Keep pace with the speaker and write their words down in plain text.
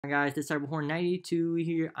Hi guys, this is Cyberhorn92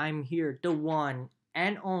 here. I'm here, the one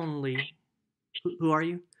and only. Who are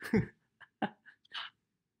you?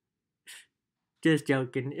 Just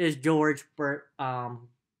joking. It's Bernal,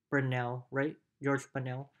 right? George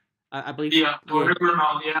Bernal. I believe. Yeah, Yeah, Jorge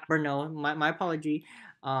Bernal, yeah. Bernal. My apology.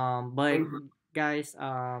 But guys,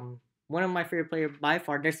 one of my favorite players by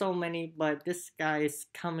far. There's so many, but this guy is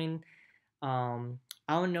coming. Um,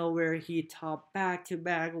 out of nowhere, he topped back to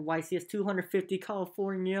back YCS 250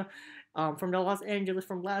 California, from the Los Angeles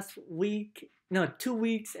from last week. No, 2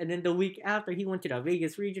 weeks, and then the week after he went to the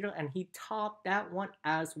Vegas regional and he topped that one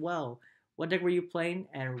as well. What deck were you playing,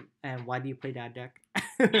 and why do you play that deck?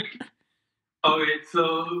 Okay,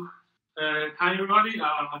 so hi everybody.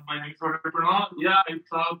 My name is Jorge Bernal. Yeah, I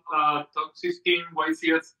played top 16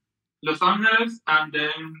 YCS Los Angeles, and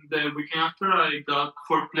then the weekend after I got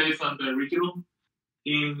fourth place at the regional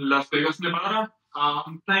in Las Vegas, Nevada.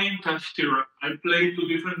 I'm playing Kashtira. I play two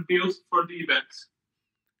different builds for the events.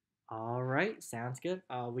 All right, sounds good.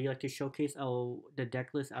 Would you like to showcase the deck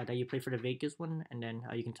list that you play for the Vegas one, and then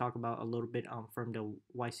you can talk about a little bit from the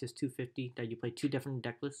YCS 250 that you play two different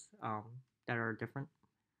deck lists that are different.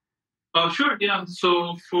 Sure, yeah.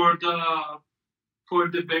 So for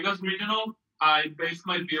the Vegas regional, I base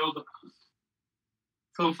my build.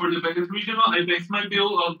 So for the Vegas regional, I base my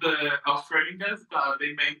build of the Australian guys.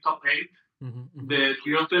 They made top 8. The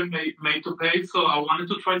three of them made top 8. So I wanted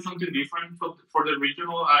to try something different for the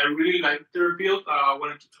regional. I really liked their build. I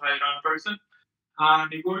wanted to try it on person,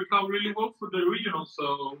 and it worked out really well for the regional.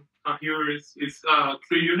 So here is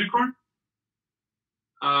three unicorn,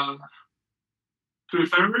 uh, three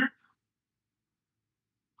feather,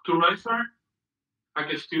 two ricer, a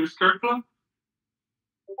Kashtira scarecrow,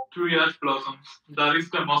 three ash blossoms. That is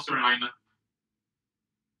the monster lineup.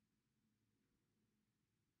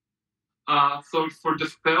 So for the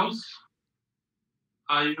spells,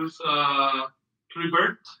 I use three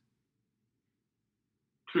bird,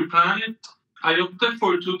 three planet. I opted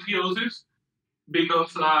for two Theoses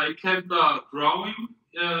because I kept drawing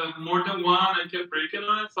more than one. I kept breaking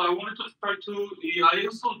on it, so I wanted to try two. I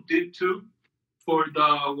also did two for the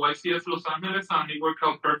YCS Los Angeles, and it worked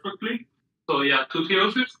out perfectly. So yeah, two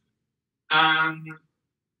Theoses, and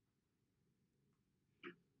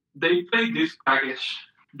they played this package.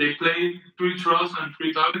 They played three Trust and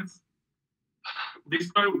three Talents. This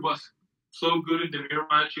card was so good in the mirror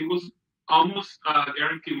match. It was almost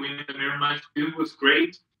guaranteed winning the mirror match. It was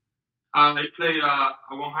great. I played a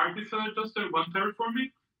one Heartbeat Adjuster, one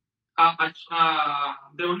Terraforming.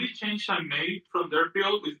 The only change I made from their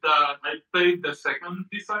build is that I played the second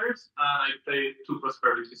Desires and I played two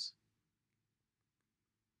Prosperities.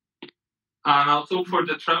 And also for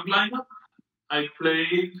the trap lineup, I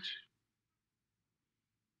played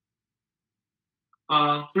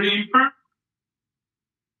three Imper,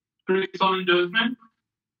 three Solemn Judgment,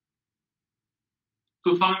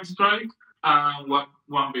 two Falling Strike, and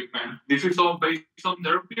one Big Man. This is all based on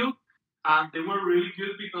their build, and they were really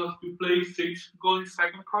good because we play 6 golden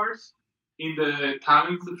second cards in the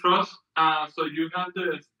talents to trust. So you have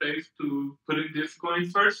the space to put in these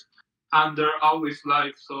coins first, and they're always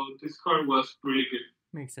live. So this card was really good.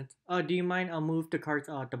 Makes sense. Do you mind move the cards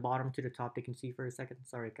at the bottom to the top? They can see for a second.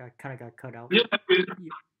 Sorry, I kind of got cut out. Yeah,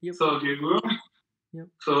 Yep. So here we go. Yep.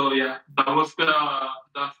 So yeah, that's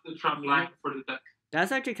the trap line for the deck.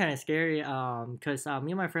 That's actually kind of scary. Cause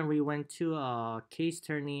me and my friend, we went to a case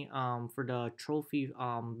tourney for the trophy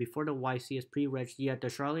before the YCS pre-reg. Yeah,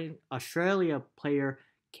 the Australia player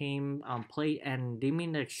came played, and they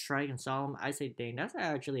mean the strike and solemn. I say, dang, that's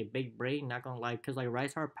actually a big break. Not gonna lie, cause like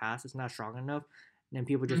Rise Hard Pass is not strong enough. And then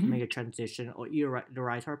people just make a transition, or either the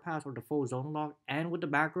Rise Hard Pass or the full zone lock, and with the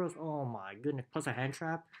back rows. Oh my goodness! Plus a hand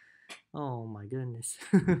trap. Oh my goodness.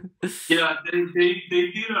 Yeah, they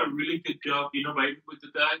did a really good job innovating with the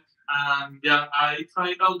deck. And yeah, I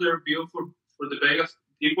tried out their build for the Vegas.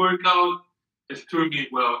 It worked out extremely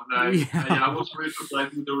well. Like I was really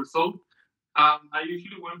surprised with the result. I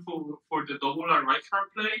usually went for the double or right card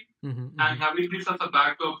play, and having this as a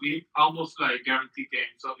backup, it almost like guaranteed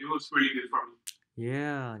game. So it was really good for me.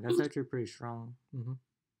 Yeah, that's actually pretty strong.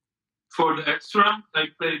 For the extra, I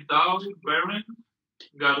played Dow, Baron,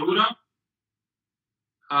 Garuda.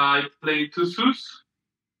 I played two Sus.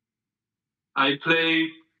 I played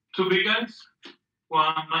two big guys,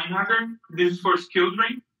 one Mindhacker. This is for skill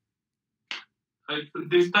drain.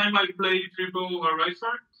 This time I played triple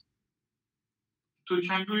Arizer, two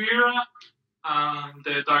Shangri-La, and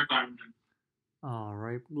the Dark Diamond.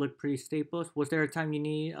 Alright, look pretty staples. Was there a time you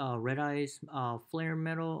need Red Eyes, Flare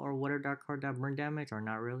Metal, or what are that card that burn damage, or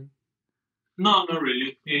not really? No, not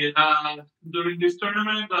really. During this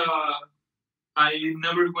tournament, I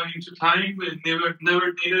never went into time. Never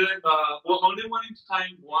needed it. Well, only went into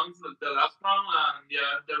time once the last round, and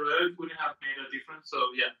yeah, the rest wouldn't have made a difference.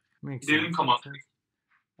 So yeah, Makes didn't sense. come Makes up. sense.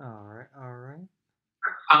 All right. All right.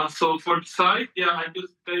 So for the side, yeah, I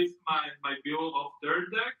just placed my build of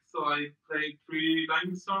third deck. So I played 3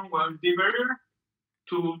 Lightning Storm, 1 Barrier,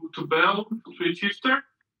 2 Bell, 3 Shifter,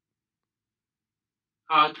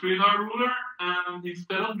 3 Hard Ruler, and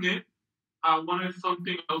instead of Nip, I wanted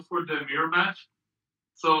something else for the mirror match.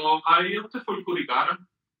 So I opted for Kurigara.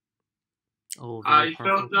 Oh, very I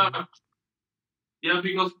powerful felt card. that, yeah,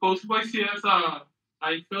 because post YCS,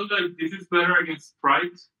 I felt like this is better against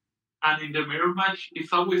Sprite. And in the mirror match,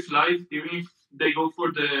 it's always live, even if they go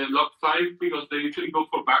for the lock 5, because they usually go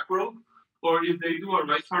for back row. Or if they do a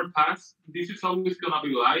right hard pass, this is always going to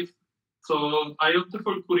be live. So I opted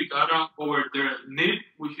for Kurigara over their Nib,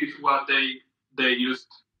 which is what they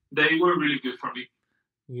used. They were really good for me.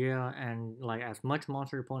 Yeah, and like as much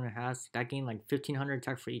monster your opponent has, that gain like 1500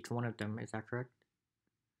 attack for each one of them. Is that correct?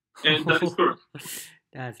 And that is correct.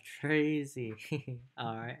 That's crazy.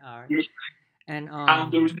 All right, all right. And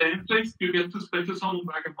And during the end phase, you get to special summon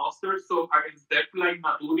back a monster. So against deck like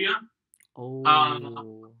Naturia,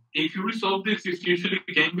 oh, if you resolve this, it's usually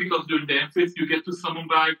a game because during the end phase, you get to summon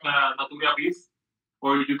back Naturia Beast,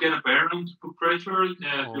 or you get a Baron to put pressure.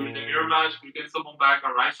 During the mirror match, you can summon back a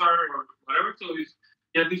Rysar or whatever. So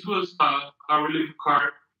yeah, this was a really good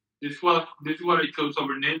card. This is what I chose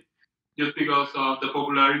over Nid, just because of the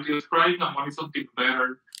popularity of Sprite and wanting something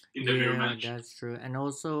better in the mirror match. Yeah, that's true. And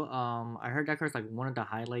also, I heard that card's like one of the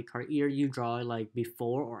highlight card. Either you draw it like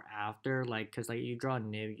before or after, like, cause like you draw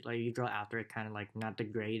Nib, like you draw after it, kind of like not the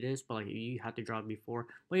greatest, but like you have to draw it before.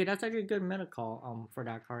 But yeah, that's actually a good meta call for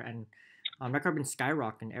that card. And that card been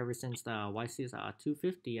skyrocketing ever since the YC's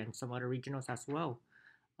 250 and some other regionals as well.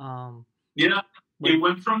 Yeah, it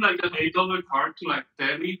went from like an $8 card to like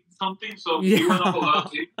 30 something. So it went up a lot.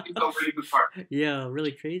 It's a really good card. Yeah,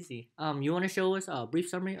 really crazy. You want to show us a brief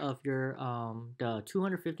summary of your the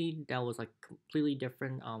 250 that was like completely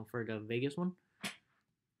different for the Vegas one?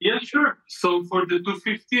 Yeah, sure. So for the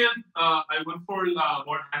 250th, I went for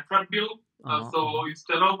more hand trap build. So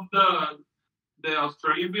instead of the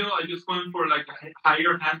Australian build, I just went for like a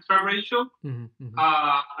higher hand trap ratio.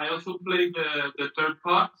 I also played the third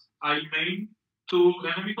pot. I made 2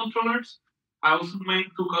 enemy controllers. I also made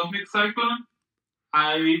 2 Cosmic Cyclone.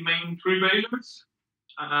 I made 3 Veilers.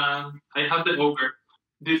 And I had the Ogre.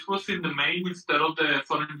 This was in the main instead of the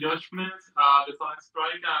Sudden Judgment, the Sudden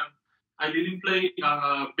Strike, and I didn't play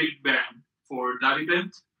Big Bang for that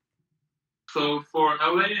event. So for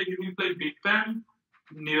LA, I didn't play Big Bang,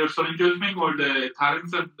 neither Sudden Judgment or the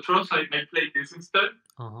Talents and the Trust. I played this instead.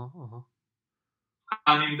 And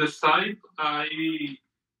in the side,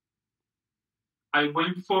 I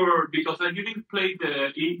went for, because I didn't play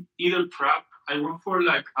the either trap, I went for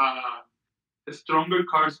like stronger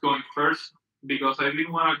cards going first, because I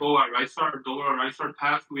didn't want to go a Rysar or double a Rysar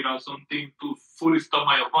path without something to fully stop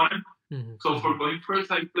my opponent. So for going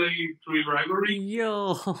first, I played 3 Rivalry.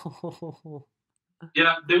 Yo!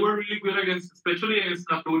 Yeah, they were really good against, especially against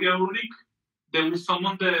Naturia Runic. They will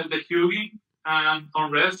summon the Hughie, and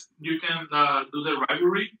on rest, you can do the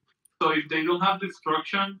Rivalry. So if they don't have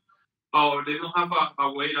destruction, or they don't have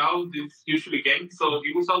a way out, it's usually game. So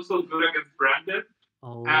it was also good against Branded.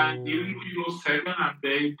 And even if you go second and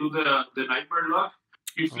they do the Nightmare Luck,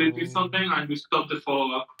 you flip it something and you stop the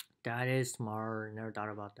follow up. That is smart. Never thought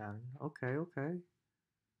about that. Okay.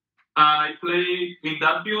 I play in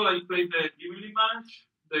that build. I played the Evening Match,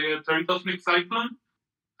 the Third Cosmic Cyclone,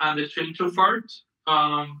 and the Change of Art.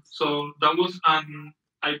 So that was, and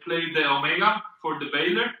I played the Omega for the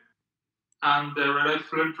Baylor. And the Red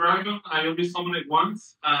Flare Dragon, I only summoned it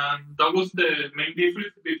once, and that was the main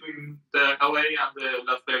difference between the LA and the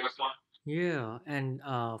Las Vegas one. Yeah, and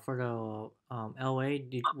for the LA,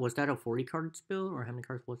 was that a 40 card spill, or how many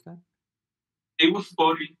cards was that? It was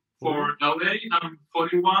 40 for LA and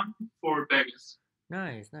 41 for Vegas.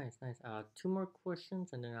 Nice. 2 more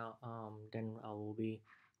questions, and then I will be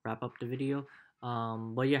wrap up the video.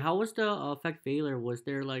 But yeah, how was the effect Veiler? Was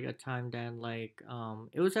there like a time that like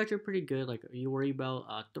it was actually pretty good? Like, are you worried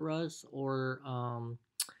about thrust or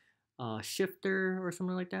shifter or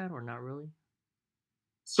something like that, or not really?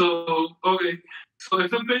 So okay, so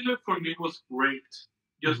effect Veiler for me was great,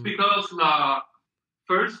 just because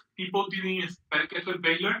first people didn't expect effect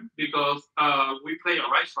Veiler because we play a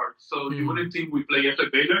Rysar, so you wouldn't think we play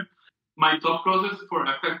effect Veiler. My thought process for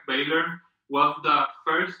effect Veiler was that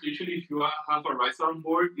first, usually if you have a Rysar on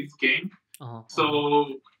board, it's game.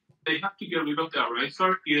 So they have to get rid of the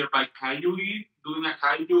Rysar either by Kaiyugi, doing a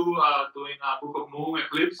kaiju, doing a Book of Moon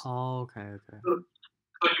Eclipse. Oh, okay, okay.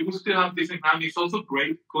 So you will still have this in hand. It's also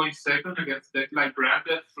great going second against deck like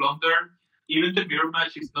Branded, Flunder. Even the mirror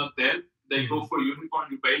match is not dead. They go for Unicorn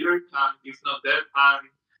Jubiler and it's not dead. And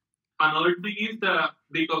another thing is that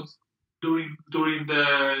because during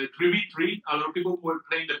the 3v3, a lot of people were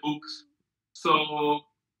playing the books. So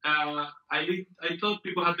I thought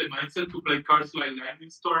people had the mindset to play cards like Lightning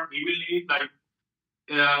Storm evenly, like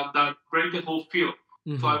that break the whole field.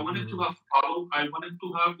 So I wanted to have follow. I wanted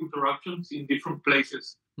to have interactions in different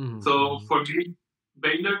places. So for me,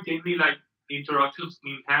 Baylor gave me like interactions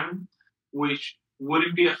in hand, which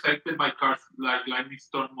wouldn't be affected by cards like Lightning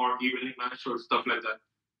Storm or Evenly Match or stuff like that.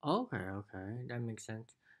 Okay, okay, that makes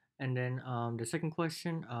sense. And then the second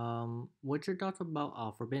question, what's your thoughts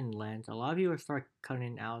about Forbidden Lands? A lot of you are start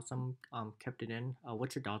cutting it out. Some kept it in.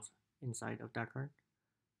 What's your thoughts inside of that card?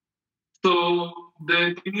 So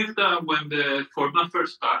the thing is that when the format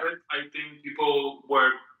first started, I think people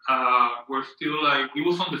were still like it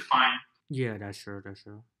was undefined. Yeah, that's true. That's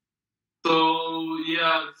true. So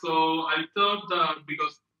yeah, so I thought that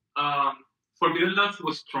because Forbidden Lands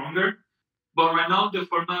was stronger, but right now the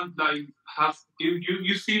format like has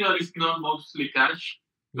you see that it's not mostly cash.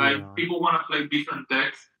 Like Yeah, people want to play different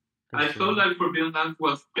decks. that's I felt true. like Forbidden Lands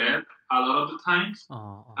was dead a lot of the times.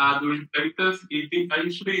 During playtests, I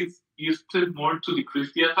usually used it more to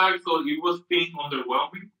decrease the attack, so it was being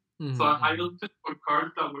underwhelming. So I opted for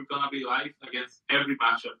cards that were gonna be live against every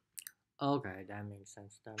matchup. Okay, that makes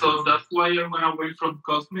sense. That So makes that's sense. why I went away from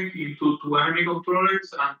Cosmic into two enemy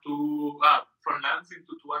controllers and from lands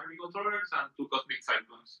into two enemy controllers and two Cosmic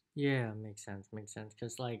Cyclones. Yeah, makes sense. Makes sense.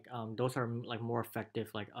 Cause like those are like more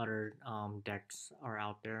effective. Like other decks are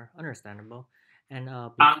out there. Understandable. And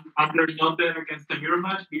And they're not there against the mirror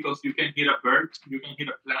match because you can hit a bird, you can hit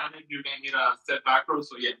a planet, you can hit a set back row.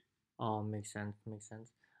 So yeah. oh, makes sense. Makes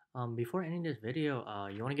sense. Before ending this video,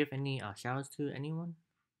 you want to give any shout outs to anyone?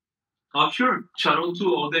 Sure. Shout out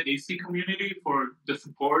to all the AC community for the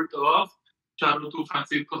support, the love. Shout out to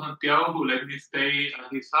Francisco Santiago who let me stay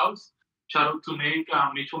at his house. Shout out to Nick,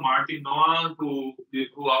 Mitchell Martin, Noah who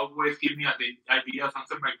always give me ideas,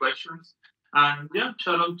 answer my questions. And yeah,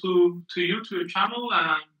 shout out to you, to your channel,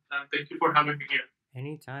 and thank you for having me here.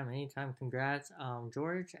 Anytime, anytime. Congrats,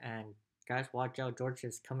 George. And guys, watch out. George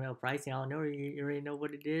is coming up pricing. I don't know. You already know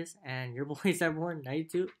what it is. And your boy, everyone,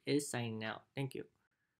 92 is signing out. Thank you.